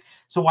parenting. Like,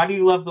 so why do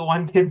you love the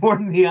one kid more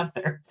than the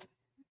other?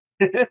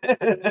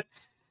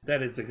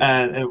 That is a good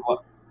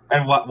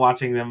and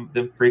watching them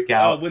freak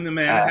out. Oh, when the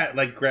man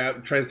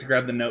tries to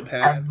grab the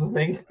notepad. The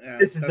thing. Yeah,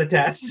 this is the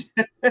test.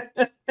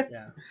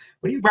 Yeah.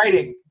 What are you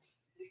writing?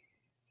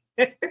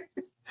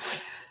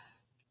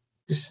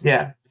 Just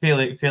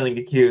feeling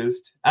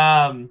accused.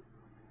 Any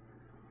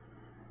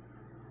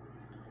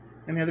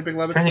other big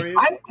love for you?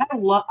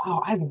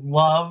 I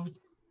loved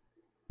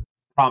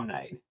prom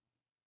night.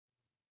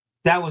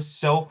 That was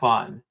so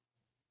fun,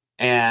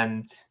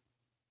 and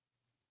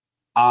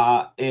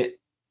it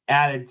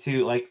added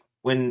to like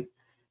when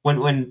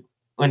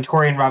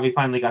Tori and Robbie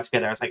finally got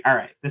together. I was like, all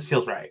right, this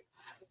feels right.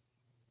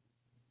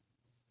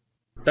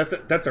 That's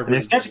a really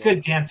they're such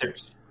good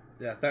dancers.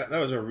 Yeah, that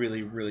was a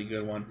really, really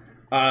good one.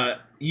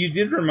 You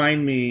did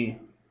remind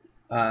me.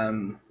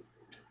 Oh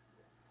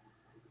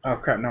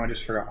crap! No, I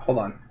just forgot. Hold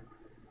on.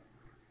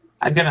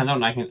 I've got another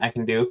one I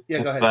can do. Yeah,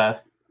 go ahead.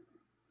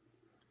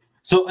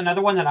 So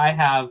another one that I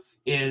have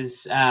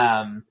is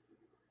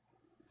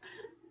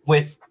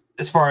with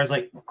as far as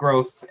like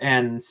growth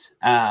and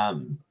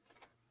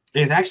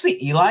is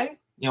actually Eli,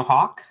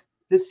 Hawk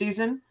this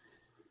season,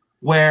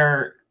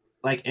 where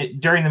like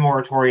during the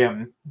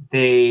moratorium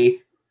they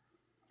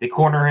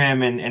corner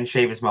him and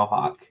shave his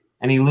mohawk,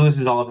 and he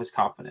loses all of his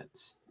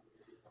confidence.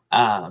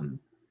 And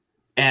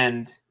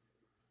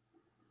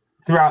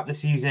throughout the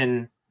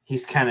season,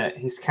 he's kind of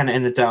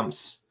in the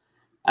dumps,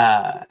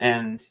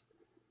 and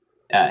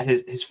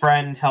his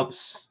friend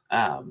helps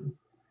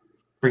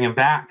bring him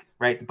back,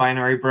 right? The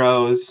Binary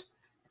Bros,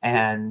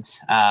 and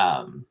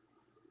at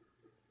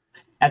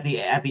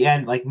the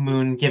end, like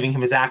Moon giving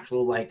him his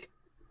actual like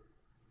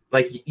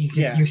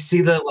you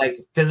see the like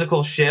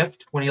physical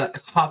shift when he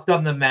like hopped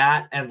on the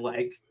mat and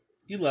like.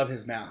 You love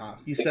his mat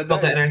hop. You said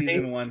that in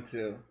season 1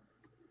 too.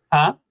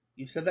 Huh?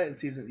 You said that in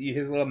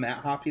his little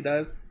mat hop he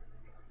does.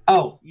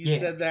 Oh, you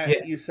said that.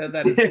 Yeah. You said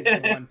that in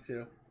season 1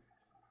 too.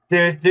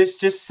 There's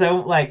just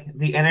so like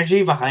the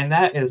energy behind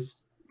that is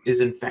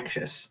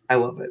infectious. I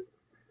love it.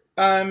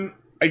 I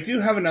do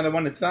have another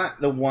one. It's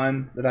not the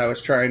one that I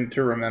was trying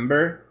to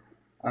remember,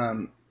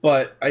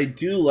 but I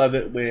do love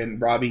it when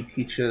Robbie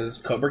teaches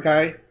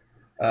Cobrai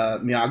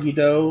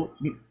Miyagi-Do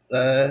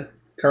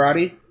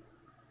karate.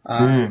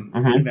 I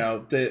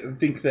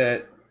think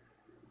that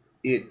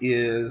it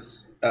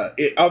is.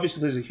 It obviously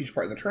plays a huge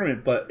part in the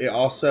tournament, but it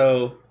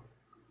also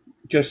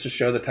goes to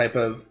show the type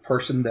of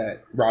person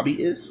that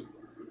Robbie is,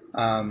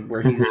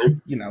 where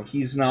he's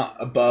he's not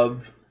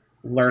above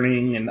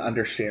learning and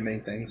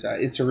understanding things.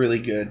 It's a really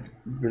good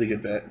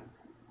bit.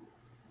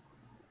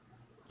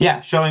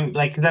 Yeah, showing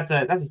like cause that's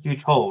a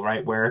huge hole,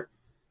 right? Where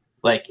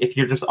like if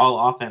you're just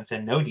all offense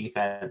and no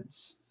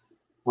defense,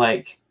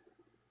 like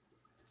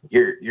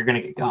you're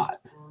gonna get got.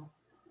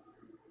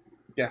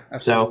 Yeah,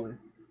 absolutely.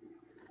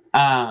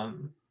 So,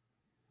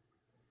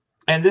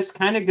 and this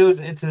kind of goes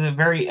into the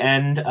very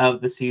end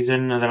of the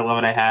season. Another love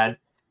that I had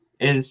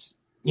is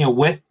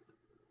with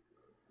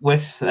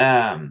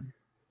Sholo's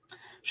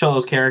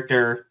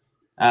character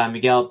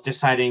Miguel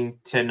deciding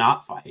to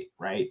not fight,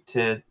 right?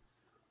 To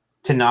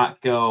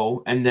not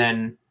go, and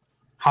then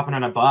hopping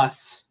on a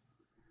bus,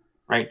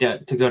 right,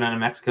 to go down to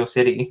Mexico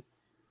City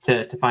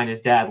to find his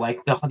dad.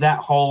 Like that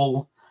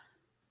whole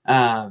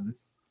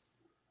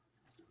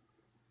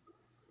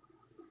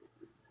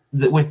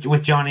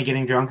with Johnny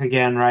getting drunk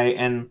again, right,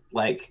 and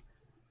like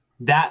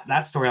that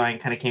storyline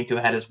kind of came to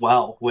a head as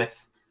well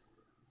with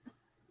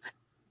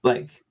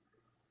like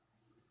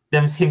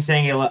him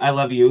saying I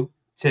love you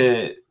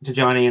to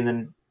Johnny, and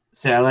then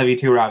say I love you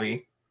too,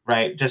 Robbie,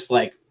 right? Just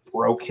like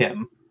broke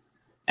him,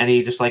 and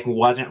he just like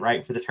wasn't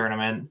right for the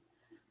tournament.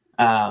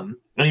 And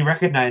he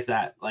recognized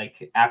that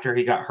like after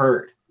he got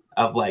hurt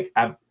of like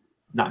I'm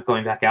not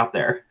going back out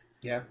there.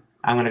 Yeah,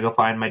 I'm gonna go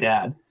find my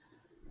dad.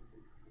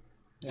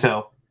 Yeah.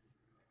 So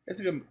it's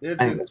a good.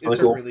 It's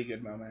a really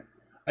good moment.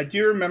 I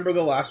do remember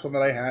the last one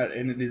that I had,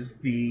 and it is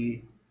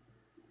the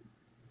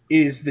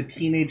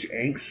teenage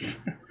angst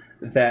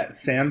that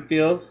Sam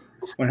feels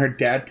when her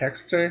dad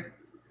texts her,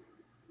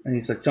 and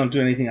he's like, "Don't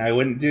do anything I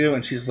wouldn't do,"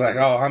 and she's like,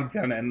 "Oh, I'm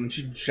gonna," and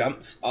she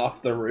jumps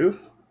off the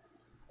roof,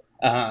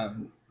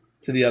 to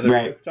the other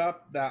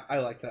rooftop. That I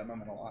like that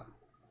moment a lot.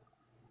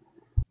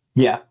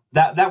 Yeah,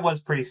 that was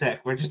pretty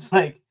sick. We're just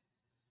like,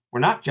 we're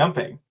not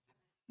jumping.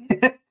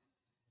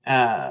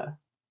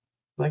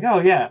 Like, oh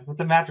yeah, with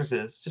the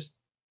mattresses, just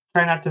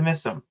try not to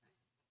miss them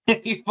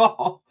if you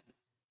fall.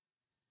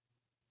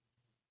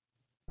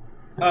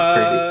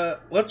 That's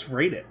crazy. Let's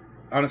rate it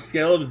on a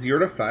scale of 0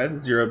 to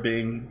 5. 0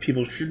 being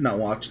people should not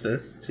watch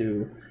this.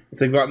 To if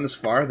they've gotten this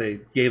far,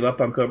 they gave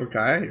up on Cobra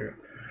Kai. Or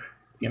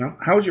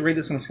how would you rate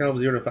this on a scale of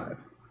 0 to 5?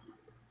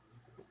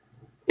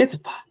 It's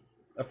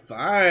a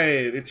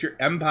 5. It's your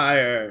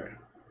empire.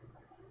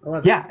 I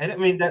love it. And I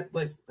mean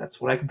that's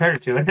what I compared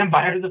it to. An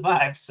empire is a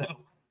 5. So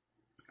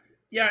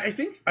yeah, I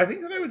think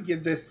that I would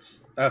give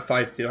this a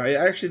 5 too. I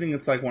actually think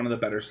it's like one of the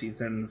better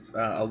seasons.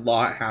 A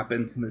lot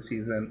happens in the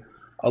season.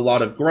 A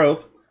lot of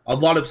growth, a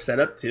lot of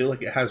setup too.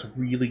 Like it has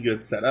really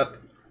good setup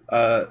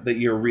that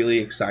you're really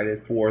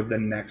excited for the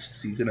next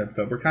season of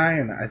Cobra Kai,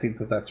 and I think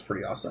that that's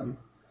pretty awesome.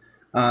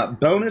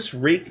 Bonus,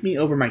 rake me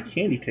over my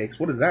candy takes.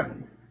 What does that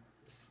mean?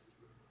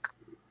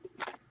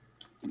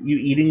 You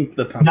eating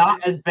the pumpkin?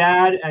 Not as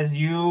bad as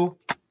you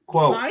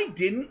quote. I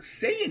didn't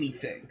say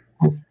anything.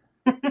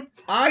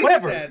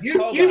 Whatever. Said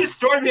you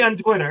destroyed me on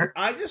Twitter.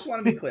 I just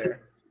want to be clear.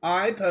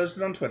 I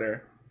posted on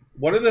Twitter,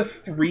 what are the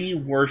 3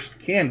 worst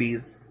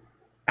candies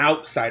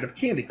outside of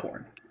candy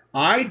corn?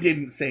 I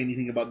didn't say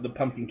anything about the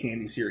pumpkin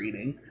candies you're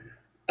eating.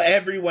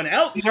 Everyone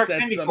else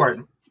said something.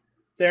 Corn.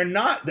 They're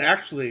not.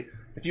 Actually,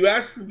 if you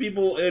ask the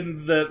people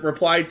in the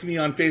reply to me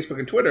on Facebook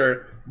and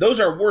Twitter, those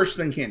are worse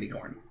than candy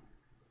corn.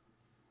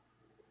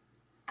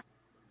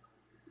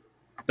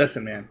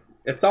 Listen, man,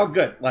 it's all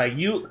good. Like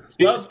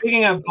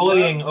speaking of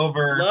bullying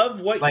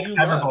love what you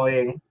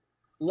cyberbullying.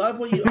 Love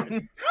what you. How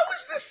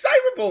is this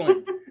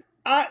cyberbullying?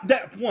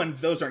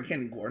 Those aren't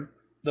candy corn.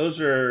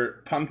 Those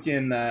are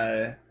pumpkin.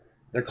 They're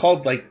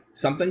called like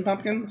something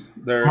pumpkins.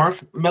 They're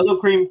mellow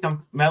cream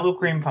pumpkins. Mellow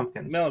cream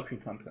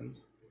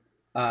pumpkins.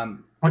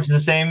 Which is the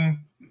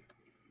same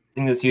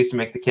thing that's used to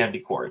make the candy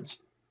corns,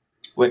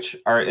 which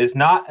is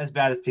not as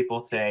bad as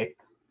people say.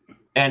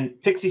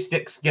 And pixie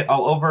sticks get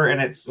all over,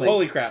 and it's like,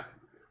 holy crap!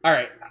 All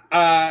right,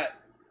 I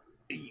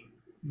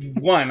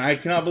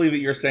cannot believe that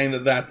you're saying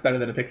that that's better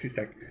than a pixie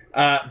stick.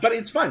 But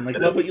it's fine. Like,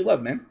 love what you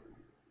love, man.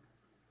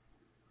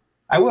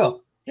 I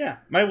will. Yeah,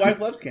 my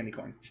wife loves candy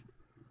corn.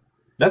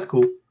 That's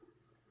cool.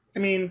 I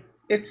mean,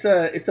 it's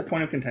a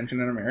point of contention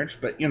in our marriage,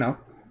 but we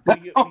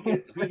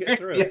get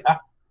through it. Yeah.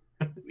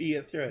 We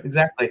get through it.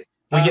 Exactly.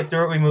 We get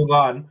through it, we move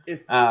on.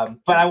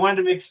 But I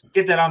wanted to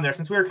get that on there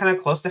since we were kind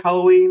of close to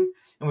Halloween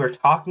and we were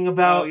talking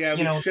about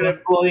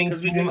the bullying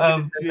theme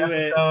of this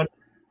episode.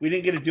 We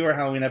didn't get to do our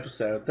Halloween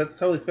episode. That's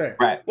totally fair.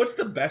 Right. What's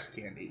the best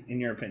candy in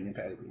your opinion,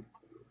 Patty B?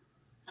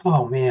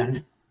 Oh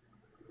man,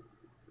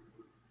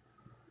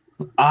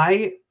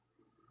 I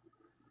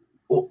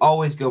will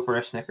always go for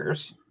a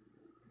Snickers.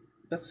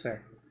 That's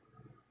fair.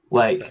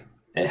 It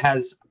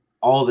has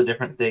all the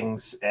different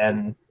things,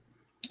 and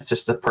it's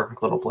just the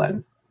perfect little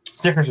blend.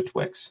 Snickers or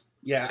Twix.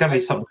 Yeah, it's gotta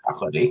be something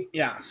chocolatey.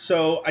 Yeah,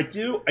 so I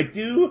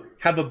do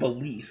have a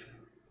belief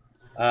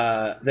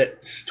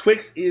that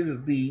Twix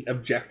is the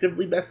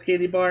objectively best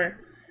candy bar,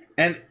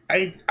 and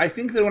I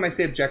think that when I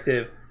say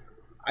objective,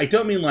 I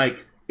don't mean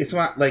like it's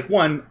not like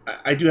one.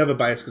 I do have a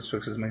bias because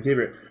Twix is my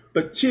favorite,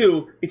 but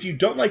 2, if you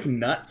don't like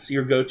nuts,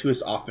 your go-to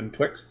is often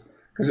Twix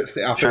because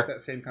it offers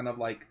that same kind of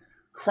like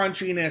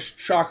crunchiness,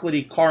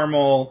 chocolatey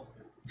caramel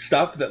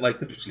stuff that like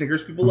the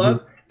Snickers people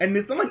love. And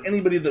it's not like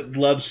anybody that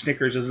loves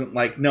Snickers isn't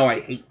like, no,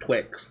 I hate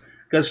Twix.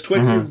 Because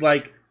Twix is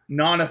like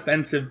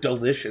non-offensive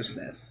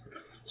deliciousness.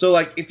 So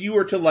like if you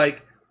were to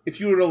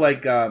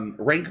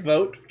rank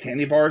vote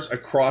candy bars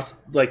across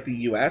like the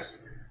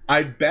US,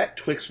 I bet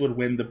Twix would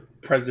win the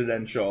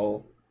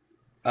presidential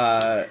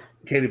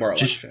candy bar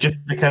election. Just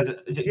because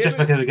we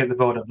get the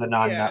vote of the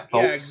non-nut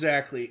folks. Yeah,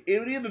 exactly. It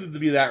would either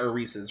be that or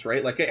Reese's,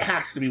 right? Like it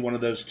has to be one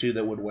of those 2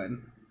 that would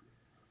win.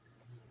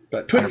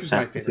 But Twix is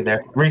my favorite.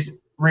 There.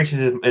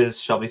 Reese's is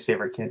Shelby's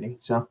favorite candy,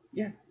 so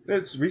yeah,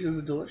 Reese's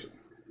is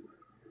delicious.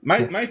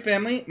 My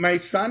family, my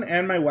son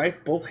and my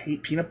wife both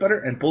hate peanut butter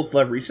and both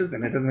love Reese's,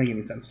 and it doesn't make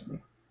any sense to me.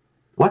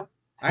 What?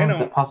 How is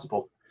that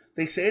possible?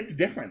 They say it's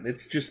different.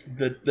 It's just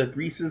the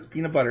Reese's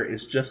peanut butter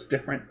is just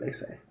different. They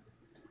say.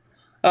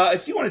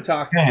 If you want to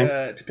talk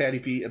to Patty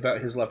B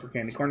about his love for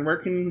candy corn, where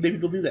can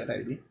people do that,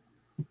 Patty B?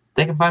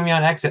 They can find me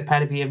on X at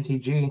Patty B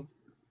MTG.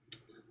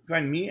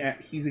 Find me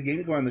at He's a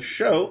Game. Go on the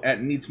show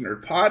at Need to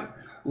Nerd Pod.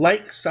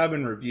 Like, sub,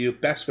 and review.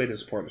 Best way to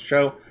support the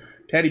show.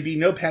 Patty B,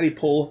 no Patty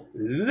poll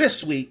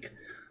this week.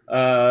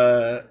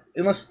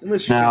 Unless you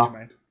change your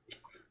mind.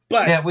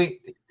 But we'll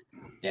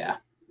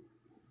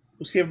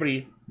see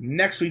everybody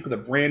next week with a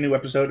brand new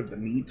episode of the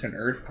Need to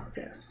Nerd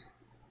podcast.